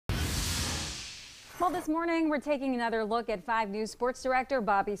Well, this morning we're taking another look at 5 News sports director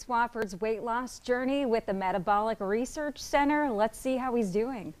Bobby Swafford's weight loss journey with the Metabolic Research Center. Let's see how he's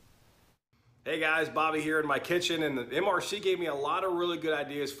doing. Hey guys, Bobby here in my kitchen, and the MRC gave me a lot of really good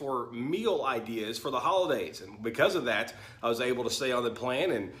ideas for meal ideas for the holidays, and because of that I was able to stay on the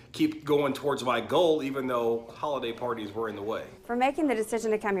plan and keep going towards my goal even though holiday parties were in the way. For making the decision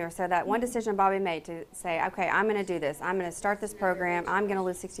to come here, so that one decision Bobby made to say, okay, I'm going to do this, I'm going to start this program, I'm going to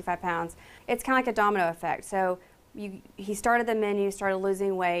lose 65 pounds, it's kind of like a domino effect. So he started the menu, started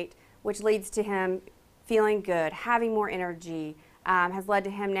losing weight, which leads to him feeling good, having more energy, has led to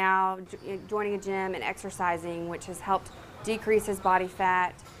him now joining a gym and exercising, which has helped decrease his body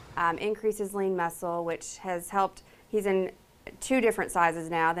fat, increase his lean muscle, which has helped. He's in 2 different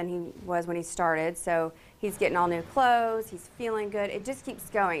sizes now than he was when he started, so he's getting all new clothes, he's feeling good. It just keeps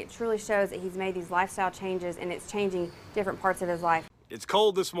going. It truly shows that he's made these lifestyle changes and it's changing different parts of his life. It's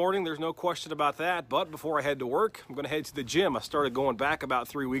cold this morning, there's no question about that, but before I head to work, I'm going to head to the gym. I started going back about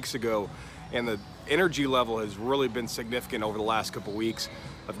 3 weeks ago, and the energy level has really been significant over the last couple weeks.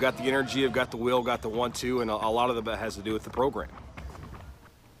 I've got the energy, I've got the will, got the 1-2, and a lot of that has to do with the program.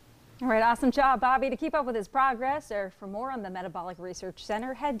 All right, awesome job, Bobby. To keep up with his progress or for more on the Metabolic Research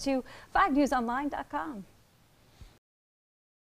Center, head to 5newsonline.com.